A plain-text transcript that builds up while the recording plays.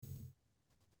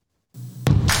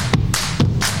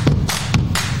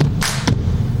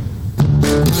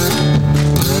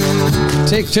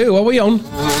Take two, are we on?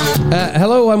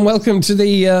 Hello and welcome to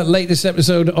the latest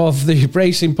episode of the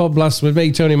Racing Podcast with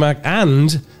me, Tony Mack,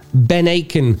 and Ben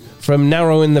Aiken from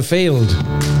Narrow in the Field.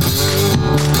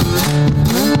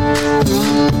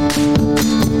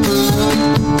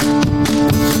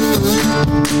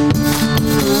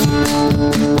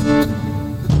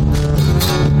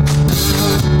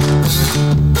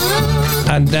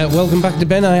 And welcome back to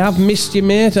Ben. I have missed you,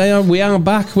 mate. We are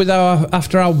back with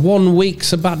after our 1 week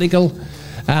sabbatical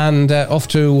and off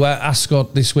to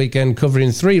Ascot this weekend,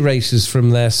 covering 3 races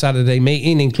from their Saturday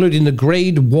meeting, including the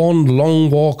Grade 1 Long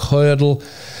Walk Hurdle.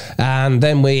 And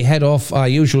then we head off our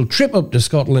usual trip up to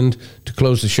Scotland to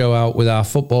close the show out with our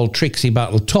football Trixie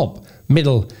Battle top,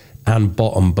 middle and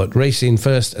bottom. But racing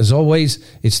first, as always,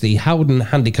 it's the Howden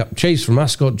Handicap Chase from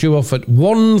Ascot, due off at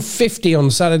 1:50 on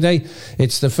Saturday.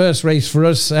 It's the first race for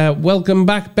us. Welcome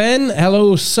back, Ben.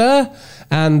 Hello, sir.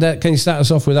 And can you start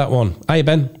us off with that one? Hiya,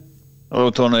 Ben. Hello,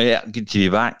 Tony. Yeah, good to be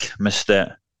back. Missed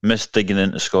digging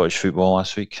into Scottish football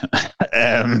last week.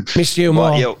 Missed you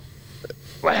more. Yeah,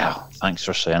 well, thanks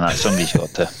for saying that. Somebody's got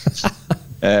to.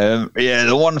 The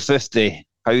 150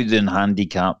 Howden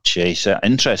Handicap Chase.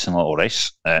 Interesting little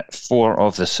race. 4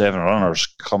 of the 7 runners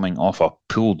coming off a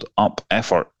pulled up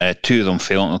effort. 2 of them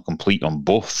failing to complete on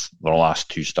both their last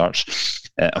 2 starts.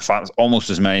 In fact, almost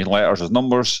as many letters as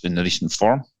numbers in the recent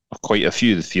form. Quite a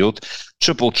few of the field.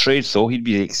 Triple Trade, though, he'd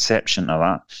be the exception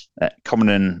to that. Coming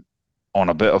in on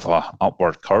a bit of a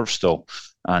upward curve still.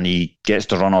 And he gets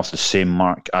to run off the same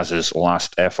mark as his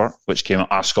last effort, which came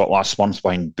at Ascot last month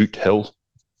behind Boot Hill.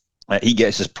 He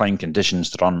gets his prime conditions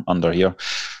to run under here.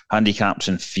 Handicaps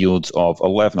in fields of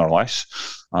 11 or less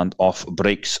and off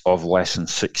breaks of less than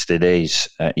 60 days.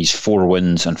 He's 4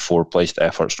 wins and 4 placed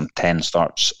efforts from 10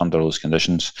 starts under those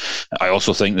conditions. I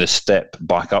also think the step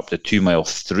back up to 2 mile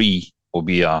 3 will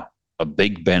be a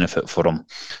big benefit for him.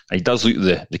 He does look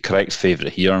the correct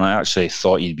favourite here, and I actually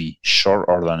thought he'd be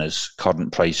shorter than his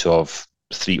current price of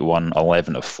 3-1,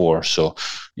 11-4. So,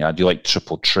 yeah, I do like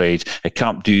Triple Trade. I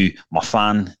can't do my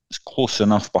fan. It's close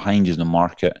enough behind you in the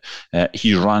market.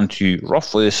 He ran to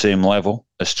roughly the same level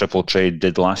as Triple Trade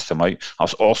did last time out. I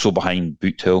was also behind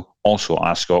Boot Hill, also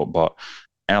Ascot, but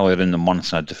earlier in the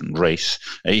month in a different race.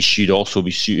 He should also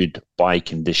be suited by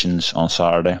conditions on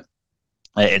Saturday.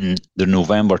 In the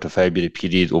November to February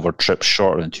period, over trips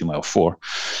shorter than 2 mile 4.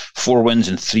 4 wins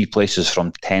in 3 places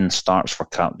from 10 starts for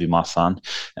Cap du Mathan.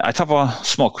 I'd have a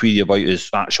small query about his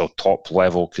actual top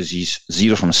level because he's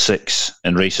 0 from 6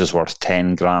 in races worth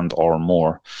 10 grand or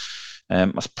more.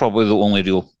 That's probably the only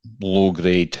real low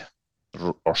grade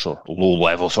or sort of low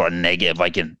level sort of negative I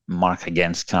can mark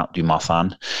against Cap du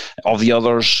Mathan. Of the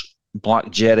others, Black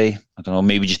Jerry, I don't know,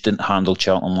 maybe just didn't handle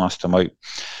Cheltenham last time out.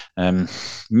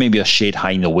 Maybe a shade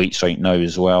high in the weights right now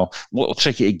as well. A little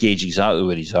tricky to gauge exactly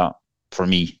where he's at for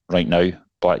me right now,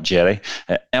 Black Jerry.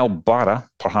 El Barra,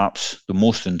 perhaps the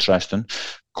most interesting.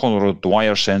 Conor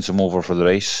Dwyer sends him over for the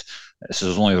race. This is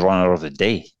his only runner of the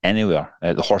day anywhere.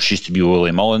 The horse used to be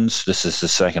Willie Mullins. This is the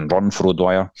second run for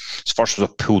O'Dwyer. His first was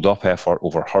a pulled up effort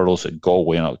over hurdles at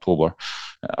Galway in October.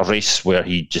 A race where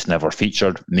he just never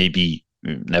featured, maybe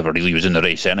never really was in the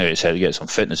race anyway, so he had to get some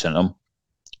fitness in him.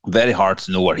 Very hard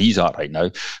to know where he's at right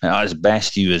now. At his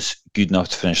best, he was good enough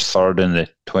to finish 3rd in the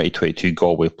 2022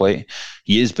 Galway Plate.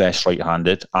 He is best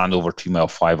right-handed and over 2 mile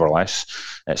 5 or less.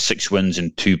 6 wins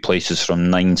in 2 places from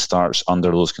 9 starts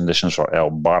under those conditions for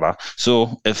El Barra.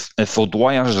 So if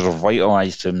O'Dwyer has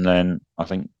revitalised him, then I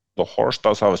think the horse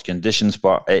does have his conditions,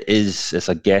 but it's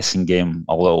a guessing game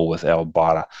a little with El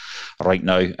Barra. Right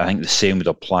now, I think the same would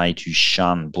apply to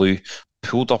Shan Blue.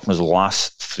 Pulled up in his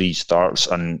last 3 starts,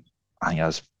 and I think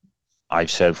as I've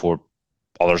said before,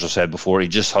 others have said before, he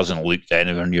just hasn't looked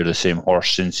anywhere near the same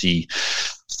horse since he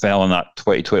fell in that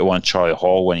 2021 Charlie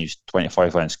Hall when he was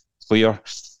 25 lengths clear.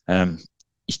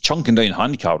 He's chunking down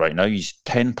handicap right now. He's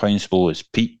 £10 below his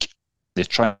peak. They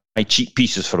try cheap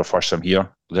pieces for the first time here.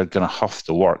 They're going to have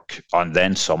to work and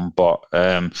then some, but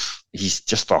he's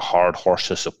just a hard horse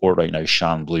to support right now,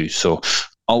 Shan Blue. So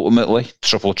ultimately,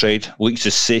 Triple Trade looks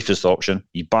the safest option.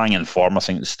 He's bang in form. I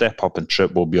think the step up and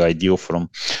trip will be ideal for him.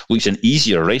 Looks an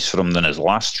easier race for him than his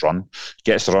last run.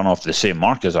 Gets to run off the same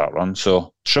mark as that run.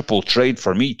 So Triple Trade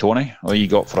for me, Tony. What you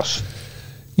got for us?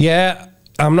 Yeah,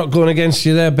 I'm not going against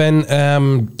you there, Ben.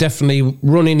 Definitely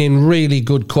running in really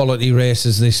good quality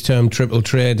races this term, Triple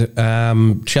Trade.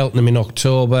 Cheltenham in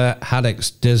October,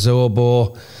 Haddock's Des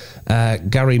Obeaux,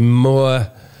 Gary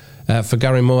Moore. For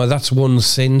Gary Moore, that's won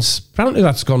since. Apparently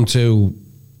that's gone to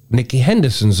Nicky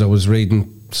Henderson's, I was reading.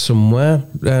 somewhere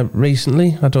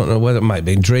recently. I don't know whether it might have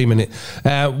been dreaming it.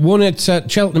 Won at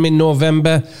Cheltenham in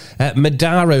November.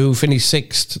 Madara, who finished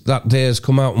 6th that day, has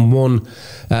come out and won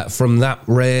from that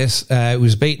race. It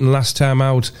was beaten last time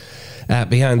out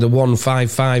behind the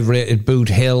 155 rated Boot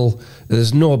Hill.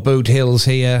 There's no Boot Hills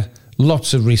here.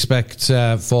 Lots of respect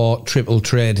for Triple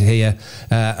Trade here,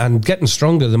 and getting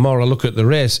stronger the more I look at the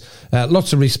race.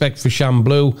 Lots of respect for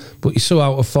Shamblu, but he's so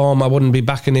out of form. I wouldn't be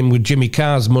backing him with Jimmy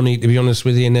Carr's money, to be honest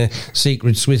with you, in a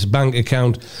secret Swiss bank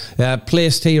account.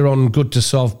 Placed here on good to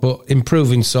soft, but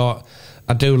improving sort.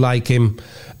 I do like him.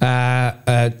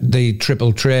 The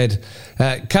Triple Trade.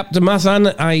 Captain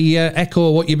Mathan, I echo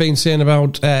what you've been saying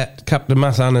about Captain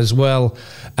Mathan as well,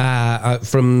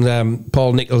 from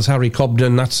Paul Nicholls, Harry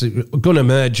Cobden. That's going to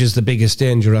emerge as the biggest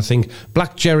danger, I think.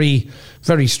 Black Jerry,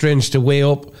 very strange to weigh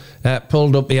up,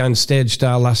 pulled up behind Stage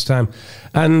Star last time.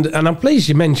 And I'm pleased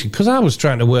you mentioned, because I was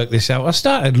trying to work this out. I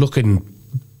started looking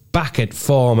back at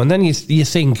form, and then you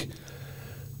think,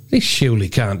 this surely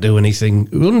can't do anything.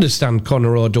 We understand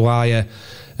Conor O'Dwyer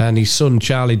and his son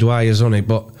Charlie Dwyer's on it,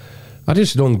 but I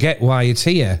just don't get why it's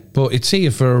here. But it's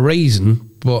here for a reason,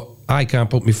 but I can't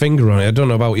put my finger on it. I don't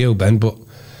know about you, Ben, but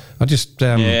I just...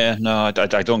 I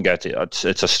don't get it.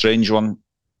 It's a strange one.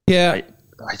 Yeah.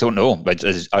 I don't know, but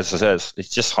as I said, it's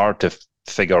just hard to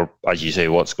figure, as you say,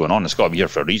 what's going on. It's got to be here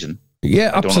for a reason.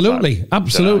 Yeah, absolutely,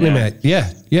 mate.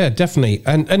 Yeah, definitely.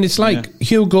 And it's like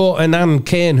Hugo and Anne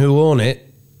Kane who own it.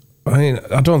 I mean,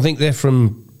 I don't think they're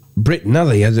from Britain, are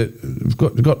they? They've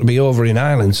got to be over in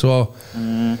Ireland. So,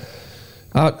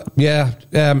 not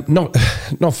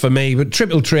for me. But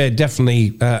Triple Trade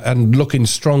definitely, and looking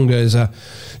stronger as I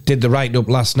did the write-up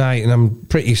last night, and I'm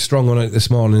pretty strong on it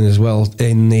this morning as well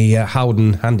in the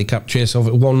Howden handicap chase off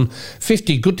at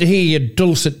 150. Good to hear your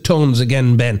dulcet tones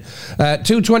again, Ben.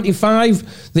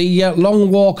 225, the long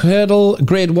walk hurdle,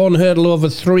 grade 1 hurdle over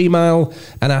 3 mile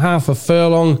and a half a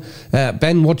furlong.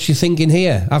 Ben, what you thinking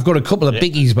here? I've got a couple of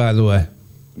biggies, by the way.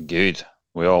 Good.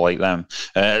 We all like them.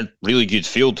 Really good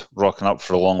field rocking up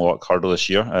for a long walk hurdle this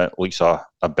year. Looks a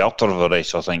belter of a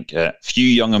race, I think. Few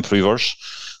young improvers,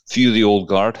 few of the old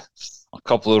guard, a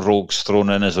couple of rogues thrown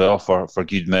in as well for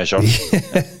good measure.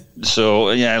 So,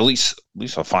 at least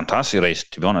a fantastic race,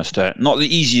 to be honest. Not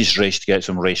the easiest race to get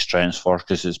some race trends for,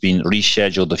 because it's been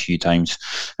rescheduled a few times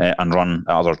and run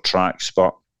at other tracks.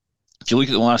 But if you look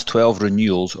at the last 12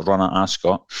 renewals run at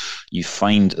Ascot, you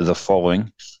find the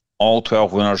following. All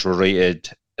 12 winners were rated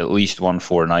at least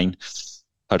 149,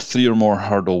 had 3 or more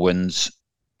hurdle wins,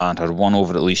 and had won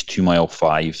over at least 2 mile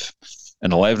 5.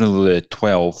 And 11 of the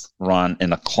 12 ran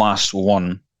in a Class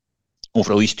 1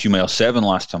 over at least 2 mile 7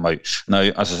 last time out. Now,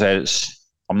 as I said,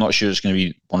 I'm not sure it's going to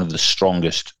be one of the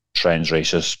strongest trends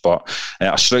races, but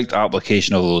a strict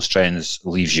application of those trends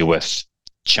leaves you with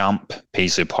Champ,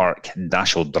 Paisley Park,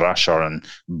 Dashel Drasher, and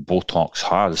Botox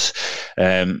Has.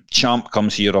 Champ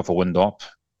comes here off a wind up.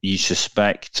 I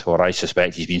suspect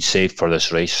he's been saved for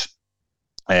this race,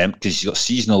 because he's got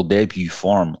seasonal debut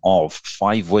form of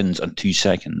 5 wins and 2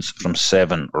 seconds from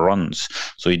 7 runs.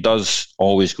 So he does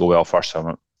always go well first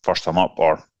time up,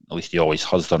 or at least he always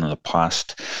has done in the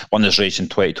past. Won this race in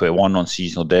 2021 on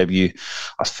seasonal debut.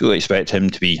 I fully expect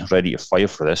him to be ready to fire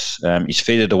for this. He's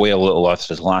faded away a little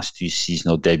after his last 2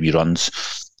 seasonal debut runs.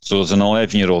 So as an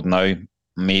 11-year-old now,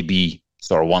 maybe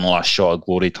sort of one last shot of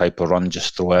glory type of run,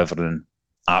 just throw everything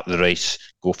at the race,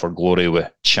 go for glory with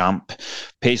Champ.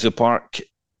 Paisley Park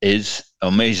is,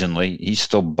 amazingly, he's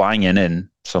still banging in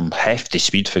some hefty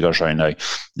speed figures right now.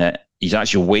 He's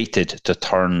actually waited to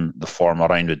turn the form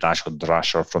around with Dashel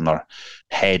Drasher from their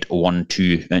head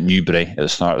 1-2 at Newbury at the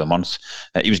start of the month.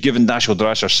 He was given Dashel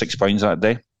Drasher £6 that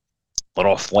day. They're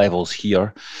off levels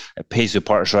here. Paisley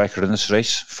Park's record in this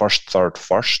race, first, third,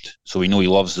 first. So we know he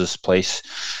loves this place.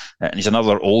 And he's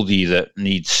another oldie that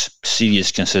needs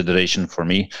serious consideration for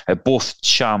me. Both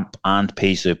Champ and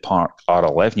Paisley Park are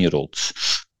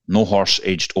 11-year-olds. No horse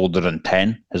aged older than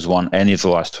 10 has won any of the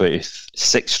last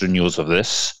 26 renewals of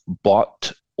this,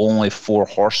 but only 4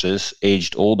 horses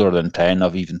aged older than 10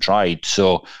 have even tried.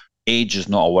 So age is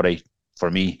not a worry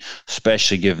for me,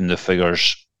 especially given the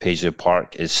figures Paisley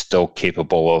Park is still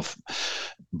capable of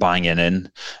banging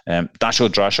in. Dashel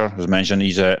Drasher, as mentioned,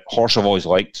 he's a horse I've always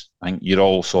liked. I think you're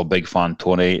also a big fan,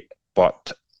 Tony,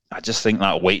 but I just think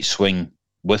that weight swing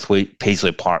with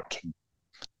Paisley Park,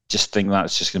 just think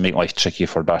that's just going to make life tricky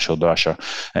for Dashel Drasher.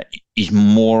 He's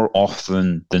more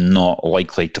often than not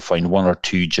likely to find 1 or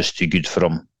 2 just too good for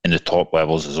him in the top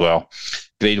levels as well.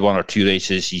 Grade 1 or 2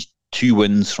 races, he's 2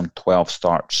 wins from 12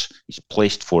 starts. He's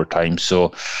placed 4 times,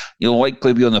 so he'll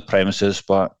likely be on the premises,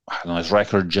 but I don't know, his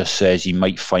record just says he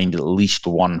might find at least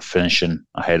 1 finishing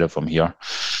ahead of him here.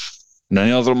 Now,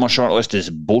 the other on my short list is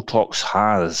Botox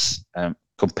Has.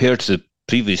 Compared to the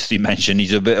previous three mentioned,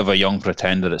 he's a bit of a young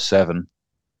pretender at 7.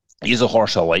 He's a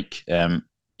horse I like.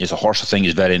 He's a horse I think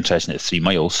is very interesting at 3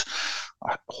 miles.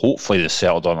 Hopefully they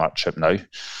settled on that trip now.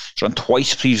 He's run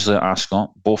twice previously at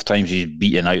Ascot. Both times he's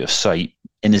beaten out of sight.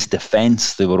 In his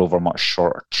defence, they were over much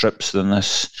shorter trips than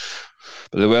this.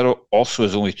 But they were also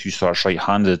his only 2 starts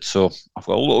right-handed. So I've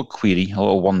got a little query, a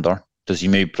little wonder. Does he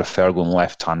maybe prefer going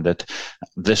left-handed?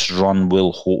 This run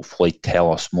will hopefully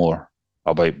tell us more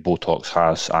about Botox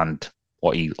Has and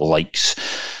what he likes.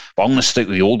 But I'm going to stick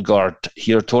with the old guard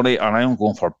here, Tony, and I'm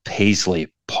going for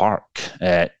Paisley Park.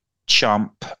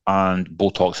 Champ and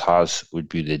Botox Has would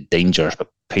be the dangers, but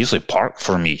Paisley Park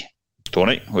for me.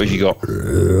 Tony, what have you got?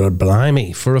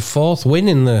 Blimey, for a 4th win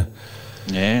in the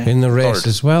race 3rd,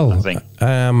 as well. I think.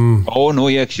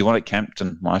 Because you won at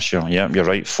Kempton last year. Yeah, you're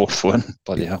right, 4th win.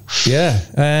 Bloody hell. Yeah,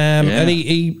 and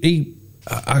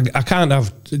I can't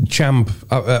have Champ.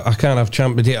 I can't have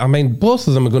Champ. But I mean, both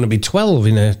of them are going to be 12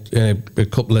 in a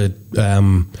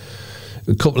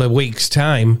couple of weeks'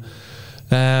 time.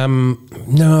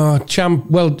 No, Champ.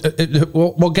 Well,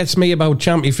 what gets me about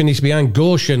Champ? He finished behind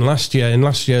Goshen last year in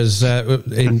last year's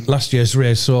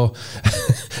race. So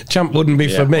Champ wouldn't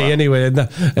be for me anyway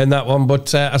in that one.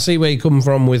 But I see where you come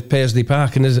from with Paisley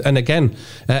Park, and again,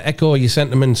 echo your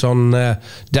sentiments on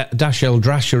Dashel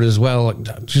Drasher as well. I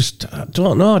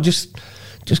don't know. Just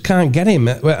can't get him.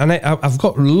 And I've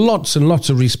got lots and lots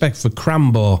of respect for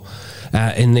Crambo.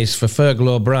 In this for Fergal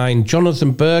O'Brien.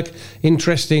 Jonathan Burke,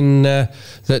 interesting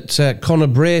that Conor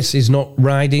Brace is not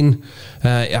riding.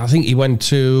 I think he went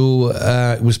to,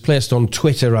 it was placed on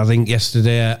Twitter, I think,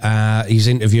 yesterday, his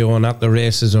interview on At the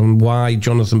Races on why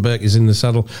Jonathan Burke is in the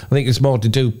saddle. I think it's more to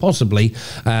do, possibly,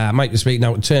 I might be speaking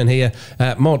out of turn here,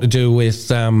 more to do with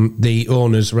the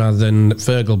owners rather than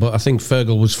Fergal, but I think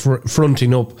Fergal was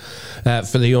fronting up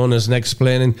for the owners and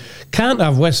explaining. Can't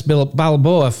have West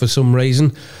Balboa for some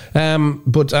reason.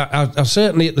 But I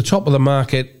certainly at the top of the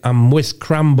market, I'm with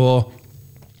Crambo,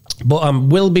 but I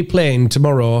will be playing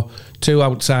tomorrow 2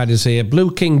 outsiders here.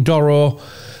 Blue King Doru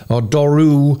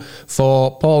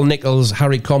for Paul Nicholls,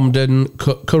 Harry Comden,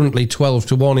 currently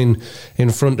 12-1 in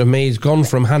front of me. He's gone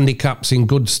from handicaps in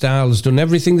good style, has done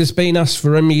everything that's been asked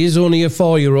for him. He is only a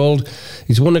 4-year-old.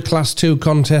 He's won a Class 2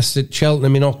 contest at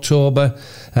Cheltenham in October.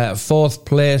 4th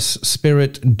place,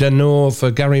 Spirit Dano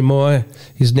for Gary Moore.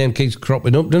 His name keeps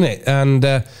cropping up, doesn't it? And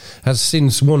has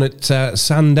since won at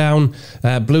Sandown.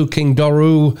 Blue King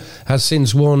Doru has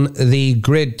since won the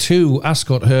Grade 2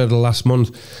 Ascot Hurdle last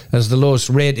month as the lowest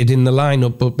rated in the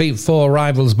lineup, but beat 4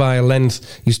 rivals by a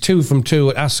length. He's 2 from 2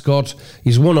 at Ascot.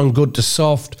 He's won on good to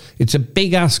soft. It's a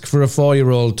big ask for a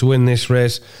 4-year-old to win this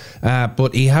race,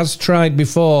 but he has tried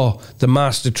before the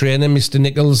master trainer, Mr.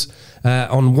 Nicholls,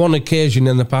 on one occasion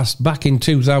in the past. Back in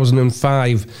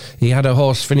 2005, he had a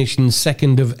horse finishing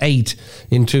 2nd of 8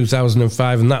 in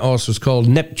 2005, and that horse was called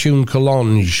Neptune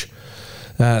Collonge.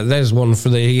 There's one for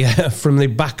the from the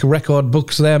back record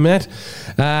books there, mate.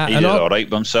 He did all right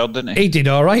by himself, didn't he? He did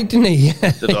all right, didn't he?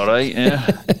 Did all right, yeah.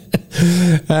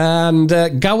 And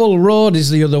Gowell Road is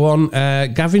the other one.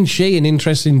 Gavin Shee, an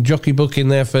interesting jockey book in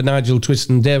there for Nigel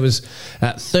Twiston-Davies,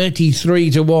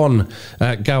 33-1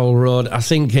 at Gowell Road. I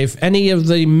think if any of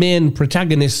the main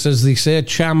protagonists, as they say,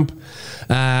 Champ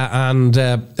and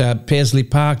Paisley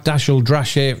Park, Dashel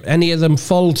Drasher, if any of them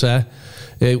falter,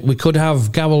 we could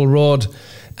have Gowell Road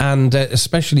and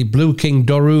especially Blue King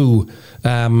Doru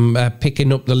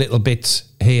picking up the little bits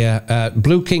here.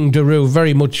 Blue King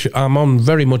Doru, I'm on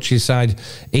very much his side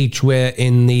each way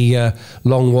in the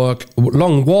long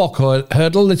walk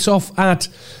hurdle. It's off at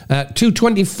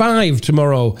 2:25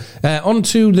 tomorrow. On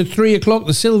to the 3 o'clock,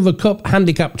 the Silver Cup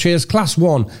Handicap Chase, Class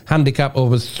 1 handicap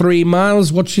over 3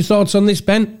 miles. What's your thoughts on this,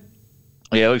 Ben?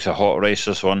 Yeah, it looks a hot race,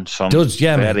 this one.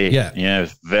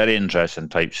 Very interesting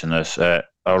types in this.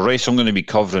 A race I'm going to be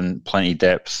covering plenty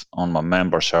depth on my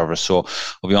member server, so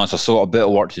I'll be honest, I've still got a bit of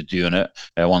work to do in it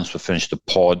once we finish the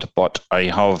pod, but I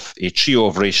have a trio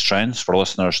of race trends for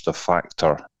listeners to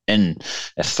factor in.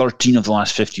 13 of the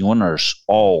last 50 winners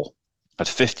all had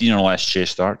 15 or less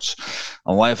chase starts,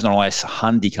 11 or less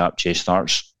handicap chase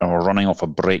starts, and we're running off a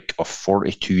break of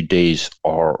 42 days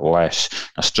or less.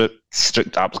 A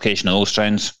strict application of those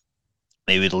trends,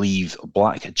 they would leave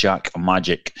Blackjack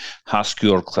Magic,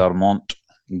 Hascour Clermont,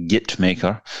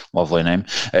 Gitmaker, lovely name,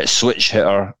 Switch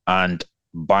Hitter, and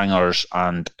Bangers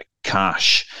and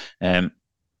Cash. I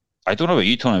don't know about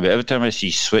you, Tony, but every time I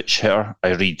see Switch Hitter,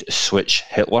 I read Switch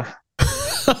Hitler.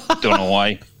 Don't know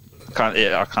why.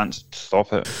 I can't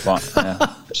stop it. But, yeah.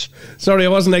 Sorry, I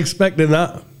wasn't expecting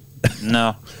that.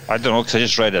 No, I don't know, because I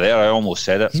just read it there. I almost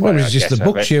said it. Well, it's just the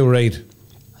books you read.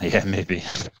 Yeah, maybe.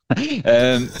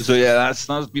 So yeah, that's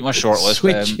been my short list.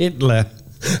 Switch Hitler.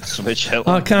 Switch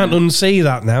Hitler. I can't unsee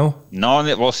that now. No,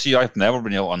 well, see, I've never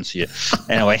been able to unsee it.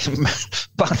 Anyway,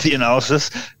 back to the analysis.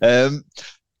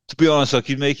 To be honest, I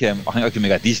think I could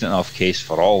make a decent enough case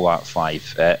for all that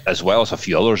 5, as well as a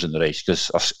few others in the race,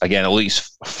 because, again, at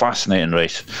least a fascinating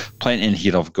race. Plenty in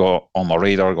here I've got on my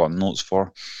radar, got notes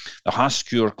for. The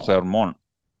Ascot Clermont.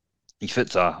 He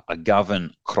fits a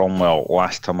Gavin Cromwell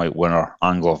last time out winner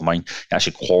angle of mine. He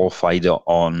actually qualified it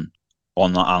on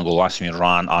that angle last time he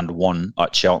ran and won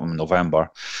at Cheltenham in November.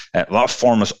 That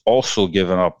form is also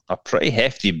given a pretty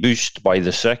hefty boost by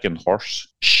the second horse,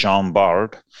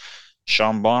 Chambard.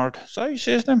 Chambard, is that how you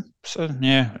say his name? So,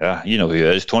 yeah, you know who he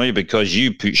is, Tony, because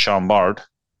you put Chambard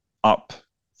up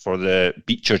for the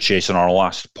Beecher chase in our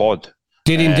last pod.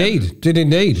 Did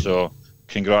indeed. So,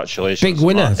 congratulations. Big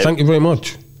winner, thank you very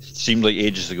much. Seemed like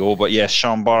ages ago, but yes,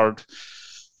 Chambard,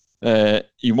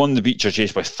 he won the Beecher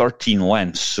chase by 13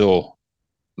 lengths, so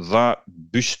that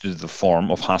boosted the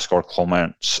form of Ascot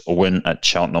Clermont's win at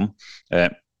Cheltenham.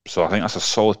 So I think that's a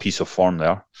solid piece of form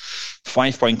there.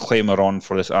 5-point claimer on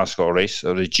for this Ascot race.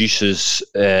 It reduces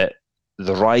the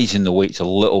rise in the weights a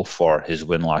little for his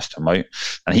win last time out,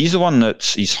 and he's the one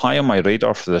he's high on my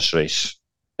radar for this race.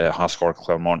 Ascot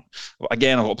Clermont.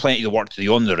 Again, I've got plenty of work to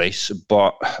do on the race,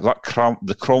 but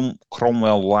the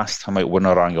Cromwell last time out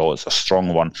winner angle is a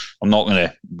strong one. I'm not going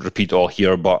to repeat it all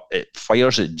here, but it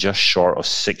fires it just short of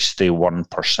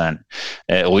 61%.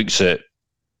 It looks at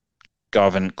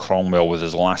Gavin Cromwell with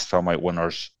his last time out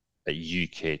winners at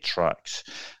UK tracks.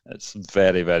 It's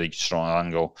very, very strong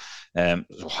angle. So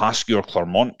Ascot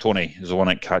Clermont, Tony, is the one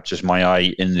that catches my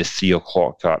eye in the 3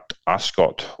 o'clock at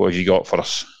Ascot. What have you got for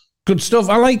us? Good stuff.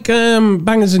 I like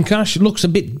Bangers and Cash. It looks a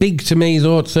bit big to me,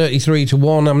 though, at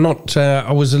 33-1. I'm not.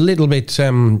 I was a little bit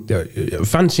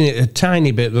fancying it a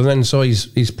tiny bit, but then saw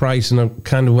his price, and I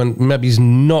kind of went, maybe he's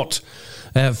not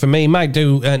for me. Might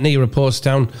do near a post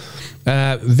down.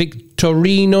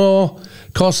 Victorino,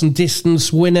 course and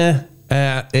distance winner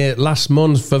last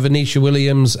month for Venetia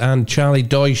Williams and Charlie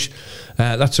Deutsch.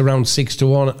 That's around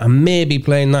 6-1. I may be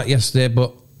playing that yesterday,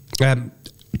 but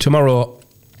tomorrow,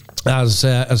 as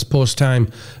post time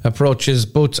approaches,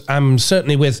 but I'm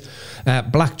certainly with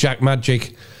Blackjack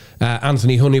Magic,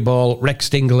 Anthony Honeyball,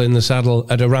 Rex Dingle in the saddle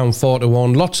at around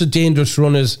 4-1. Lots of dangerous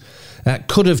runners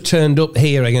could have turned up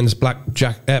here against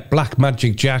Black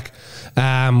Magic Jack.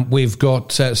 We've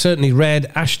got certainly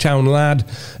Red, Ashtown Lad,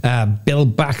 Bill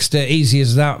Baxter, easy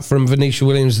as that from Venetia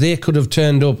Williams. They could have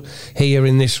turned up here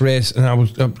in this race, and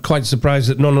I'm quite surprised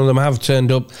that none of them have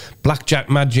turned up.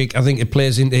 Blackjack Magic, I think it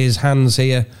plays into his hands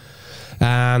here.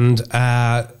 And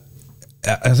I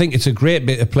think it's a great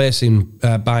bit of placing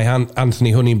by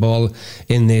Anthony Honeyball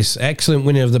in this. Excellent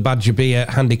winner of the Badger Beer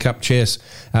handicap chase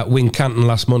at Wincanton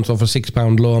last month off a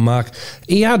 £6 lower mark.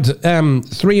 He had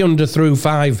 3 under through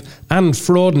 5 and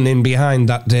Frodden in behind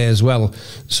that day as well.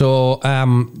 So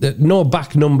no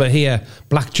back number here.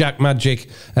 Blackjack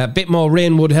Magic. A bit more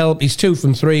rain would help. He's 2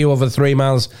 from 3 over 3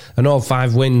 miles and all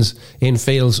 5 wins in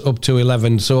fields up to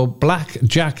 11. So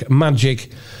Blackjack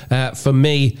Magic for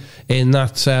me in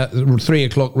that 3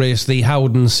 o'clock race, the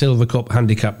Howden Silver Cup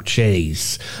Handicap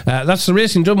Chase. That's the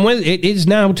racing done with. It is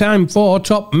now time for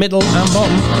top, middle and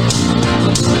bottom.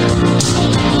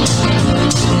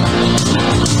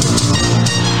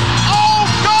 Oh,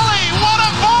 golly, what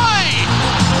a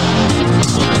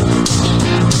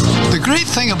boy! The great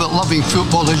thing about loving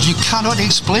football is you cannot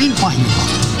explain why you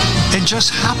love it. It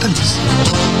just happens.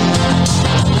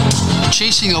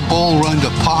 Chasing a ball round a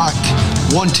park,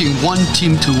 wanting one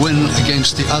team to win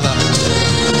against the other.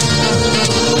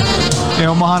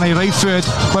 El Mahoney, right foot,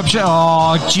 whips it.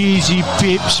 Oh, jeez,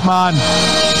 peeps, man.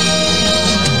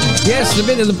 Yes, the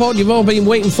bit of the pod you've all been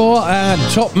waiting for.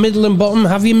 Top, middle and bottom.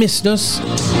 Have you missed us?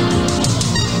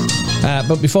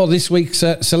 But before this week's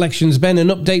selections, Ben, an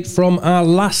update from our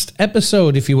last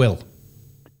episode, if you will.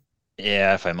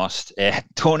 Yeah, if I must.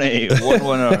 Tony, 1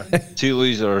 winner, 2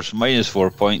 losers,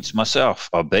 -4 points. Myself,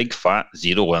 a big fat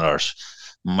 0 winners,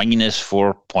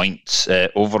 -4 points.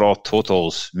 Overall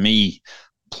totals, me,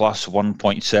 plus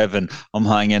 1.7. I'm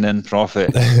hanging in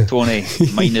profit. Tony,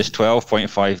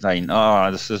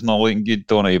 -12.59. This is not looking good,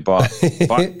 Tony, but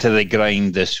back to the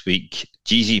grind this week.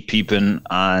 GZ peeping,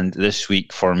 and this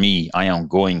week for me, I am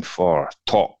going for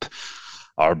top.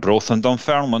 Arbroath and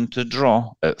Dunfermline to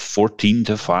draw at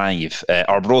 14-5.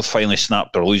 Arbroath finally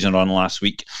snapped their losing run last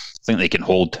week. I think they can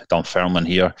hold Dunfermline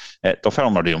here.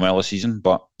 Dunfermline are doing well this season,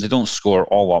 but they don't score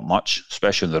all that much,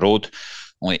 especially on the road.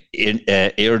 Only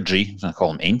Airdrie, I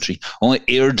call him Aintree. Only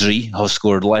Airdrie have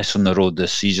scored less on the road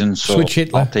this season. So Switch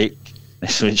Hitler.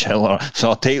 Switch Hitler. So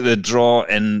I'll take the draw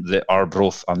in the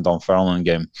Arbroath and Dunfermline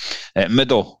game.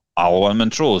 Middle. Alloa and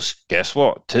Montrose, guess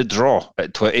what? To draw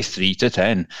at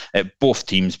 23-10. Both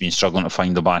teams been struggling to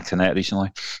find the back of the net recently.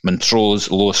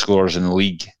 Montrose, lowest scorers in the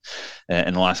league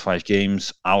in the last 5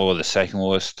 games. Alloa, the second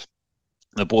lowest.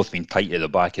 They've both been tight at the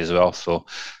back as well. So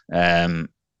I'm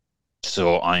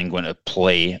going to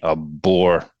play a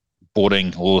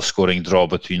boring, low-scoring draw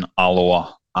between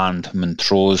Alloa and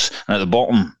Montrose. And at the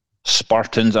bottom,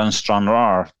 Spartans and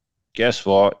Stranraer. Guess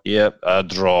what? Yep, a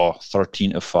draw,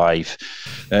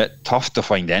 13-5. Tough to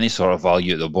find any sort of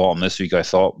value at the bottom this week, I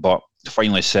thought, but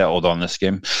finally settled on this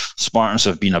game. Spartans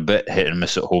have been a bit hit and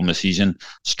miss at home this season.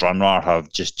 Stranraer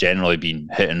have just generally been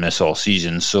hit and miss all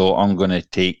season, so I'm going to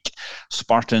take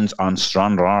Spartans and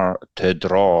Stranraer to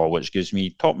draw, which gives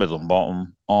me top, middle and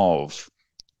bottom of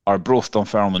Arbroath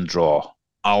Dunfermline draw,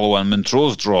 Alloa and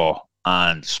Montrose draw,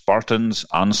 and Spartans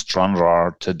and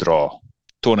Stranraer to draw.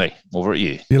 Tony, over to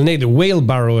you. You'll need a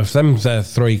wheelbarrow if them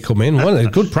 3 come in. Well,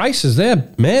 good prices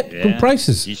there, mate. Yeah, good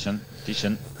prices. Decent.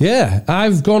 Yeah,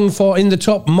 I've gone for in the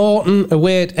top Morton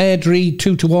away at Airdrie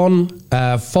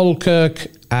 2-1, Falkirk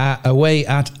away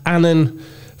at Annan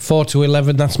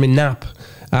 4-11. That's my nap.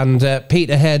 And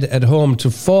Peterhead at home to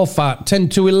Forfar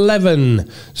 10-11.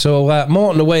 So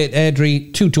Morton away at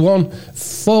Airdrie 2-1,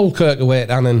 Falkirk away at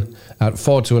Annan at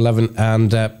 4-11,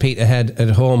 and Peterhead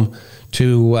at home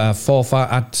to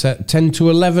Forfar at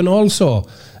 10-11 also.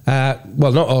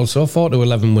 Well, not also.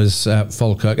 4-11 was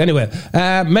Falkirk. Anyway,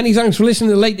 many thanks for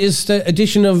listening to the latest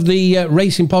edition of the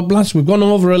Racing Pod Blast. We've gone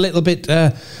over a little bit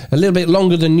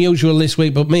longer than usual this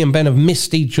week, but me and Ben have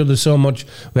missed each other so much.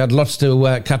 We had lots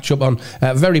to catch up on.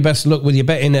 Very best of luck with your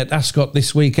betting at Ascot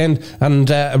this weekend. And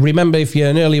remember, if you're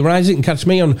an early riser, you can catch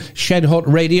me on Shed Hot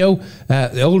Radio.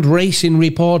 The old racing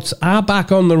reports are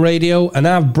back on the radio, and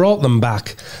I've brought them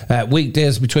back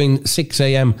weekdays between 6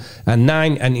 a.m. and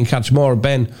 9, and you can catch more of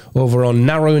Ben over on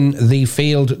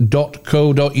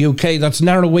narrowingthefield.co.uk. That's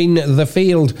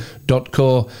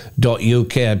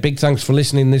narrowingthefield.co.uk. Big thanks for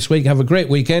listening this week. Have a great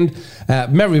weekend.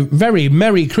 Very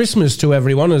Merry Christmas to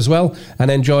everyone as well,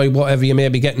 and enjoy whatever you may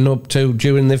be getting up to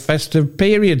during the festive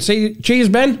period. Cheers,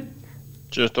 Ben.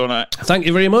 Cheers, Tony. Thank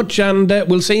you very much, and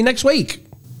we'll see you next week.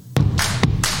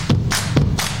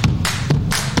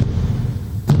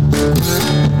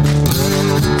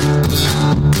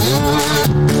 Oh,